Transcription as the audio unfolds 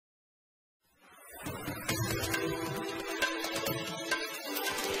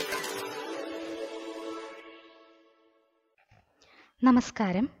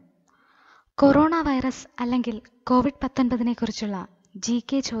നമസ്കാരം. Corona virus അല്ലെങ്കിൽ COVID-19 കുറിച്ചുള്ള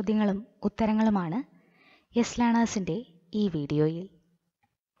GK ചോദ്യങ്ങളും ഉത്തരങ്ങളുമാണ് യെസ് ലേണേഴ്സിൻ്റെ ഈ വീഡിയോയിൽ.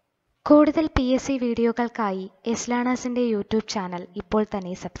 കൂടുതൽ PSC വീഡിയോകൾക്കായി യെസ് ലേണേഴ്സിൻ്റെ യൂട്യൂബ് ചാനൽ ഇപ്പോൾ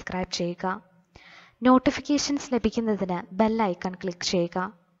തന്നെ സബ്സ്ക്രൈബ് ചെയ്യുക. നോട്ടിഫിക്കേഷൻസ് ലഭിക്കുന്നതിന് ബെൽ ഐക്കൺ ക്ലിക്ക് ചെയ്യുക.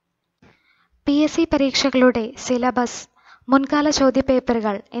 PSC പരീക്ഷകളുടെ സിലബസ്, മുൻകാല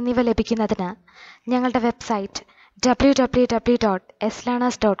ചോദ്യപേപ്പറുകൾ എന്നിവ ലഭിക്കുന്നതിന് ഞങ്ങളുടെ വെബ്സൈറ്റ്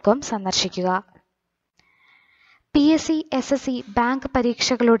www.slearners.com സന്ദർശിക്കുക. PSC SSC ബാങ്ക്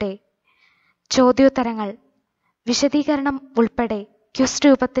പരീക്ഷകളുടെ ചോദ്യോത്തരങ്ങൾ വിശദീകരണം ഉൾപ്പെടെ ക്വിസ്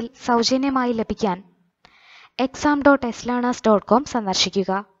രൂപത്തിൽ സൗജന്യമായി ലഭിക്കാൻ exam.slearners.com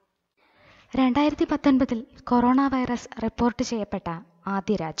സന്ദർശിക്കുക. 2019 കൊറോണ വൈറസ് റിപ്പോർട്ട് ചെയ്യപ്പെട്ട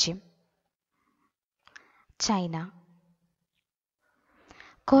ആദ്യ രാജ്യം ചൈന.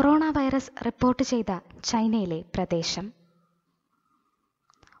 കൊറോണ വൈറസ് റിപ്പോർട്ട് ചെയ്ത ചൈനയിലെ പ്രദേശം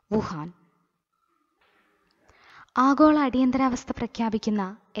വുഹാൻ. ആഗോള അടിയന്തരാവസ്ഥ പ്രഖ്യാപിക്കുന്ന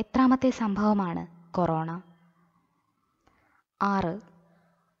എത്രാമത്തെ സംഭവമാണ് കൊറോണ? 6.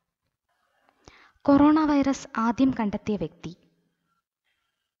 കൊറോണ വൈറസ് ആദ്യം കണ്ടെത്തിയ വ്യക്തി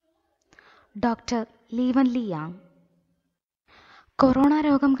ഡോക്ടർ ലീവൻ ലി യാങ്. കൊറോണ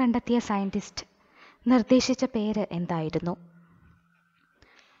രോഗം കണ്ടെത്തിയ സയന്റിസ്റ്റ് നിർദ്ദേശിച്ച പേര് എന്തായിരുന്നു?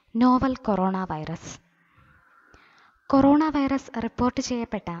 Novel corona virus. Corona virus report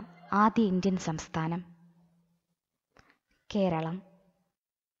ചെയ്യപ്പെട്ട ആദ്യ ഇന്ത്യൻ സംസ്ഥാനം കേരളം.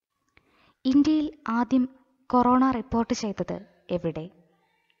 ഇന്ത്യയിൽ ആദ്യം കൊറോണ റിപ്പോർട്ട് ചെയ്തത് എവിടെ?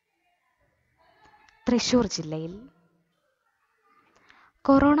 തൃശൂർ ജില്ലയിൽ.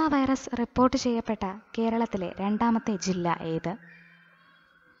 കൊറോണ വൈറസ് റിപ്പോർട്ട് ചെയ്യപ്പെട്ട കേരളത്തിലെ രണ്ടാമത്തെ ജില്ല ഏത്?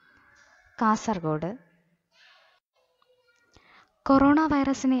 കാസർഗോഡ്. കൊറോണ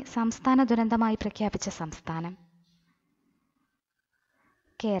വൈറസിനെ സംസ്ഥാന ദുരന്തമായി പ്രഖ്യാപിച്ച സംസ്ഥാനം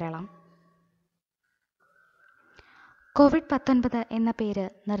കേരളം. കോവിഡ്-19 എന്ന പേര്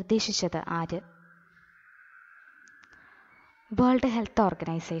നിർദ്ദേശിച്ചത് ആര്? World health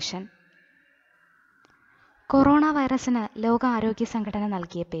organisation. കൊറോണ വൈറസിന് ലോകാരോഗ്യ സംഘടന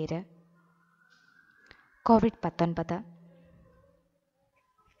നൽകിയ പേര് COVID-19.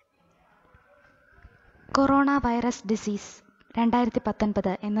 കൊറോണ വൈറസ് ഡിസീസ്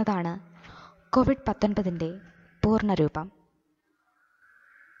 2019 എന്നതാണ് COVID-19 പൂർണ്ണരൂപം.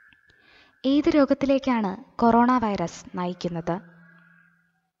 ഏത് രോഗത്തിലേക്കാണ് കൊറോണ വൈറസ് നയിക്കുന്നത്?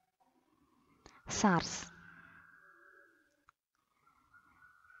 സാർസ്.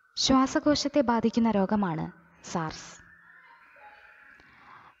 ശ്വാസകോശത്തെ ബാധിക്കുന്ന രോഗമാണ് സാർസ്.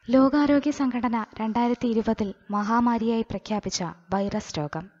 ലോകാരോഗ്യ സംഘടന 2020 മഹാമാരിയായി പ്രഖ്യാപിച്ച വൈറസ്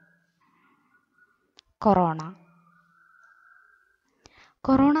രോഗം കൊറോണ.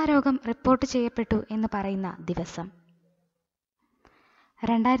 കൊറോണ രോഗം റിപ്പോർട്ട് ചെയ്യപ്പെട്ടു എന്ന് പറയുന്ന ദിവസം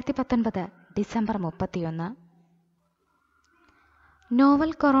 2019 ഡിസംബർ 31.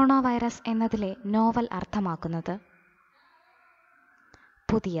 നോവൽ കൊറോണ വൈറസ് എന്നതിലെ നോവൽ അർത്ഥമാക്കുന്നത്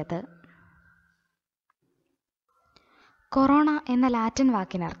പുതിയത്. കൊറോണ എന്ന ലാറ്റിൻ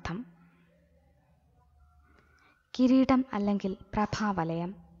വാക്കിനർത്ഥം കിരീടം അല്ലെങ്കിൽ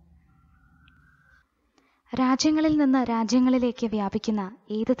പ്രഭാവലയം. രാജ്യങ്ങളിൽ നിന്ന് രാജ്യങ്ങളിലേക്ക് വ്യാപിക്കുന്ന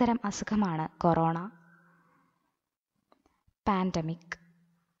ഏതുതരം അസുഖമാണ് കൊറോണ? പാൻഡമിക്.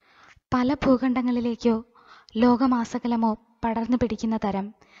 പല ഭൂഖണ്ഡങ്ങളിലേക്കോ ലോകമാസകലമോ പടർന്നു പിടിക്കുന്ന തരം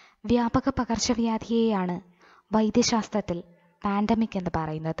വ്യാപക പകർച്ചവ്യാധിയെയാണ് വൈദ്യശാസ്ത്രത്തിൽ പാൻഡമിക് എന്ന്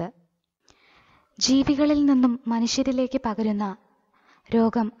പറയുന്നത്. ജീവികളിൽ നിന്നും മനുഷ്യരിലേക്ക് പകരുന്ന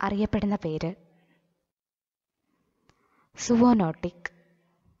രോഗം അറിയപ്പെടുന്ന പേര് സുവോനോട്ടിക്.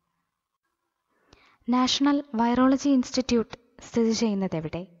 നാഷണൽ വൈറോളജി ഇൻസ്റ്റിറ്റ്യൂട്ട് സ്ഥിതി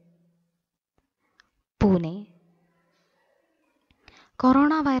ചെയ്യുന്നതെവിടെ? പൂനെ.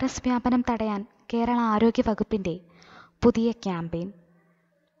 കൊറോണ വൈറസ് വ്യാപനം തടയാൻ കേരള ആരോഗ്യ വകുപ്പിൻ്റെ പുതിയ ക്യാമ്പയിൻ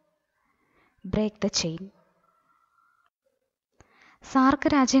ബ്രേക്ക് ദ ചെയിൻ. സാർക്ക്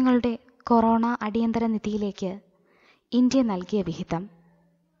രാജ്യങ്ങളുടെ കൊറോണ അടിയന്തര നിധിയിലേക്ക് ഇന്ത്യ നൽകിയ വിഹിതം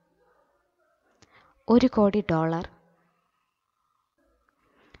 $1 കോടി.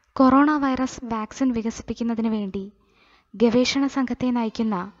 കൊറോണ വൈറസ് വാക്സിൻ വികസിപ്പിക്കുന്നതിന് വേണ്ടി ഗവേഷണ സംഘത്തെ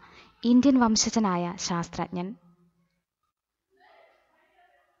നയിക്കുന്ന ഇന്ത്യൻ വംശജനായ ശാസ്ത്രജ്ഞൻ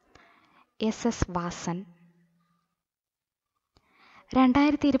SS വാസൻ.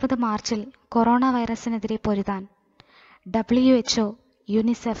 2020 മാർച്ചിൽ കൊറോണ വൈറസിനെതിരെ പൊരുതാൻ WHO,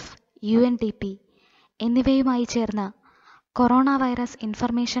 യുനിസെഫ്, UNDP എന്നിവയുമായി ചേർന്ന് കൊറോണ വൈറസ്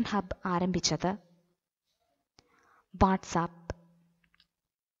ഇൻഫർമേഷൻ ഹബ് ആരംഭിച്ചത് വാട്സാപ്പ്.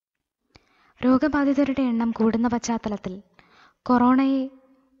 രോഗബാധിതരുടെ എണ്ണം കൂടുന്ന പശ്ചാത്തലത്തിൽ കൊറോണയെ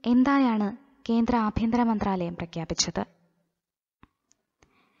എന്തായാണ് കേന്ദ്ര ആഭ്യന്തര മന്ത്രാലയം പ്രഖ്യാപിച്ചത്?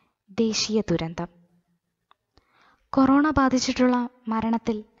 ദേശീയ ദുരന്തം. കൊറോണ ബാധിച്ചിട്ടുള്ള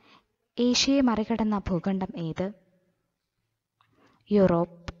മരണത്തിൽ ഏഷ്യയെ മറികടന്ന ഭൂഖണ്ഡം ഏത്?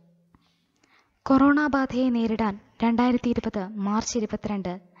 യൂറോപ്പ്. കൊറോണ ബാധയെ നേരിടാൻ 2020 മാർച്ച്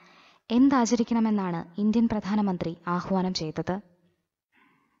 22 എന്താചരിക്കണമെന്നാണ് ഇന്ത്യൻ പ്രധാനമന്ത്രി ആഹ്വാനം ചെയ്തത്?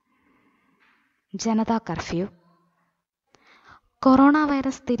 ജനതാ കർഫ്യൂ. കൊറോണ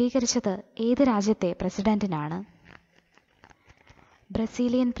വൈറസ് സ്ഥിരീകരിച്ചത് ഏത് രാജ്യത്തെ പ്രസിഡന്റിനാണ്?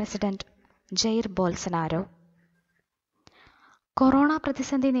 Brazilian president Jair Bolsonaro. Corona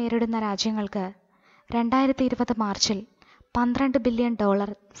പ്രതിസന്ധി നേരിടുന്ന രാജ്യങ്ങൾക്ക് 2020 മാർച്ചിൽ $12 ബില്യൺ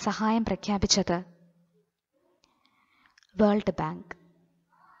സഹായം പ്രഖ്യാപിച്ചത്? World bank.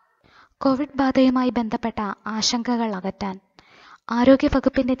 കോവിഡ് ബാധയുമായി ബന്ധപ്പെട്ട ആശങ്കകൾ അകറ്റാൻ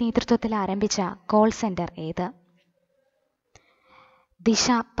ആരോഗ്യവകുപ്പിന്റെ നേതൃത്വത്തിൽ ആരംഭിച്ച കോൾ സെന്റർ ഏത്? ദിശ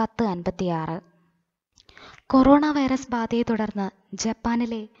 1056. കൊറോണ വൈറസ് ബാധയെ തുടർന്ന്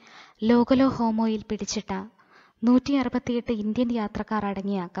ജപ്പാനിലെ ലോഗലോ ഹോമോയിൽ പിടിച്ചിട്ട 168 ഇന്ത്യൻ യാത്രക്കാർ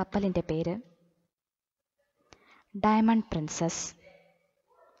അടങ്ങിയ കപ്പലിന്റെ പേര്? Diamond princess.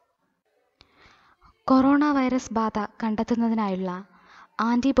 കൊറോണ വൈറസ് ബാധ കണ്ടെത്തുന്നതിനായുള്ള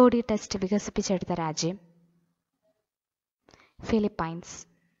ആന്റിബോഡി ടെസ്റ്റ് വികസിപ്പിച്ചെടുത്ത രാജ്യം? ഫിലിപ്പൈൻസ്.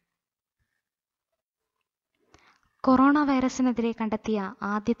 കൊറോണ വൈറസിനെതിരെ കണ്ടെത്തിയ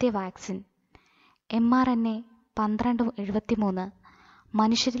ആദ്യത്തെ വാക്സിൻ mRNA 1273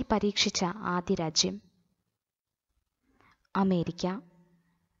 മനുഷ്യരിൽ പരീക്ഷിച്ച ആദ്യ രാജ്യം? അമേരിക്ക.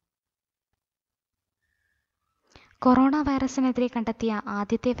 കൊറോണ വൈറസിനെതിരെ കണ്ടെത്തിയ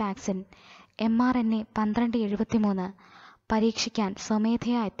ആദ്യത്തെ വാക്സിൻ mRNA 1273 പരീക്ഷിക്കാൻ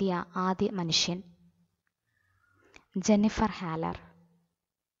സ്വമേധയാ എത്തിയ ആദ്യ മനുഷ്യൻ? Jennifer Haller.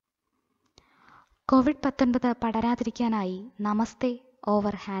 COVID-19 പടരാതിരിക്കാനായി നമസ്തേ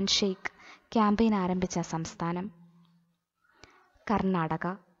ഓവർ ഹാൻഡ്ഷേക്ക് ക്യാമ്പയിൻ ആരംഭിച്ച സംസ്ഥാനം? കർണാടക.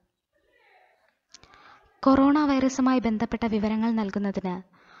 കൊറോണ വൈറസുമായി ബന്ധപ്പെട്ട വിവരങ്ങൾ നൽകുന്നതിന്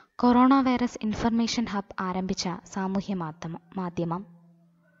കൊറോണ വൈറസ് ഇൻഫർമേഷൻ ഹബ് ആരംഭിച്ച സാമൂഹ്യ മാധ്യമം?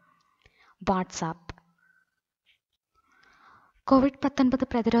 വാട്സാപ്പ്. COVID-19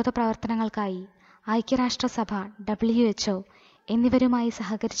 പ്രതിരോധ പ്രവർത്തനങ്ങൾക്കായി ഐക്യരാഷ്ട്രസഭ, WHO എന്നിവരുമായി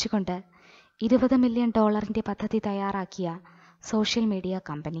സഹകരിച്ചുകൊണ്ട് $20 മില്യൺ പദ്ധതി തയ്യാറാക്കിയ സോഷ്യൽ മീഡിയ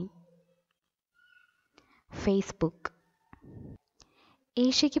കമ്പനി? ഫേസ്ബുക്ക്.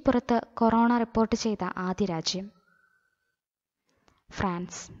 ഏഷ്യയ്ക്ക് പുറത്ത് കൊറോണ റിപ്പോർട്ട് ചെയ്ത ആദ്യ രാജ്യം?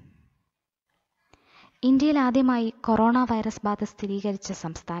 ഫ്രാൻസ്. ഇന്ത്യയിൽ ആദ്യമായി കൊറോണ വൈറസ് ബാധ സ്ഥിരീകരിച്ച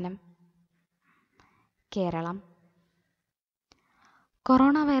സംസ്ഥാനം? കേരളം.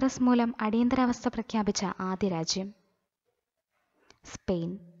 കൊറോണ വൈറസ് മൂലം അടിയന്തരാവസ്ഥ പ്രഖ്യാപിച്ച ആദ്യ രാജ്യം?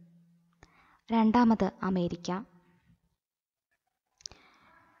 സ്പെയിൻ. രണ്ടാമത് അമേരിക്ക.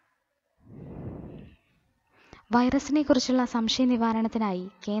 വൈറസിനെ കുറിച്ചുള്ള സംശയ നിവാരണത്തിനായി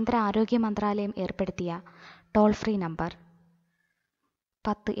കേന്ദ്ര ആരോഗ്യ മന്ത്രാലയം ഏർപ്പെടുത്തിയ toll free number?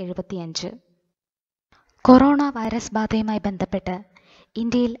 1075. Corona virus ബാധയുമായി ബന്ധപ്പെട്ട്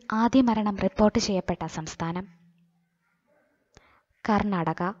ഇന്ത്യയിൽ ആദ്യ മരണം റിപ്പോർട്ട് ചെയ്യപ്പെട്ട സംസ്ഥാനം?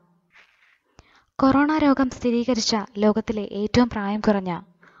 കർണാടക. കൊറോണ രോഗം സ്ഥിരീകരിച്ച ലോകത്തിലെ ഏറ്റവും പ്രായം കുറഞ്ഞ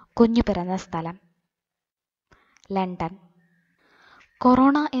കുഞ്ഞു പിറന്ന സ്ഥലം? ലണ്ടൻ.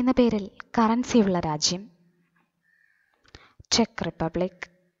 കൊറോണ എന്ന പേരിൽ കറൻസിയുള്ള രാജ്യം? Check republic.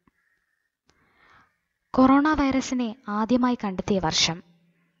 കൊറോണ വൈറസിനെ ആദ്യമായി കണ്ടെത്തിയ വർഷം?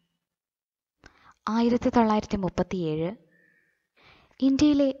 1937.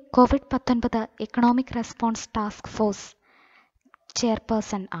 ഇന്ത്യയിലെ COVID-19 economic response task force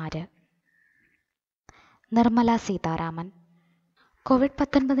chairperson ആര്? നിർമ്മല സീതാരാമൻ.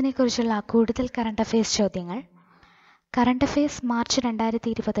 COVID-19 കുറിച്ചുള്ള കൂടുതൽ കറണ്ട് അഫയേഴ്സ് ചോദ്യങ്ങൾ കറണ്ട് അഫയേഴ്സ് മാർച്ച്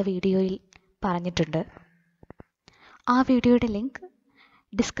 2020 വീഡിയോയിൽ പറഞ്ഞിട്ടുണ്ട്. ആ വീഡിയോയുടെ ലിങ്ക്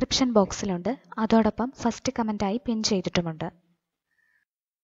ഡിസ്ക്രിപ്ഷൻ ബോക്സിലുണ്ട്. അതോടൊപ്പം ഫസ്റ്റ് കമൻ്റായി പിൻ ചെയ്തിട്ടുമുണ്ട്.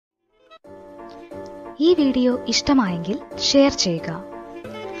 ഈ വീഡിയോ ഇഷ്ടമായെങ്കിൽ ഷെയർ ചെയ്യുക.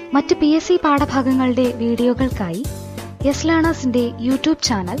 മറ്റ് PSC പാഠഭാഗങ്ങളുടെ വീഡിയോകൾക്കായി യെസ് ലേണേഴ്സിന്റെ യൂട്യൂബ്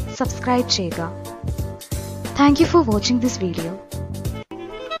ചാനൽ സബ്സ്ക്രൈബ് ചെയ്യുക. Thank you for watching this video.